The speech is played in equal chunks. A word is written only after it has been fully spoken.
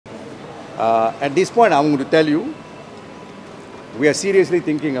At this point, I'm going to tell you, we are seriously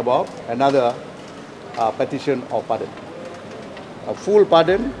thinking about another petition or pardon. A full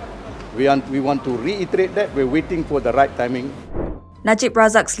pardon, we want to reiterate that we're waiting for the right timing. Najib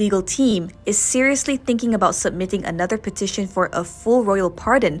Razak's legal team is seriously thinking about submitting another petition for a full royal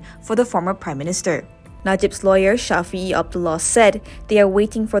pardon for the former Prime Minister. Najib's lawyer, Shafee Abdullah, said they are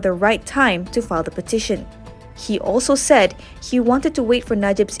waiting for the right time to file the petition. He also said he wanted to wait for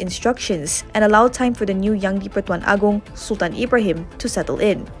Najib's instructions and allow time for the new young di-Pertuan Agong, Sultan Ibrahim, to settle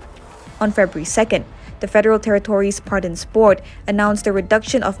in. On February 2nd, the Federal Territories Pardons Board announced a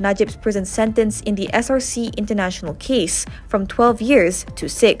reduction of Najib's prison sentence in the SRC international case from 12 years to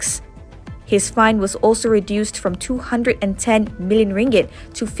 6. His fine was also reduced from 210 million ringgit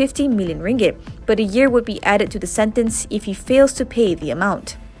to 50 million ringgit, but a year would be added to the sentence if he fails to pay the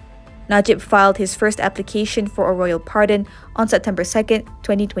amount. Najib filed his first application for a royal pardon on September 2nd,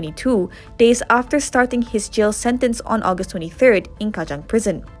 2022, days after starting his jail sentence on August 23rd in Kajang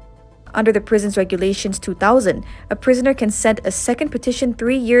Prison. Under the prison's regulations 2000, a prisoner can send a second petition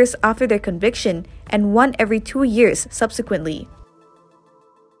 3 years after their conviction and one every 2 years subsequently.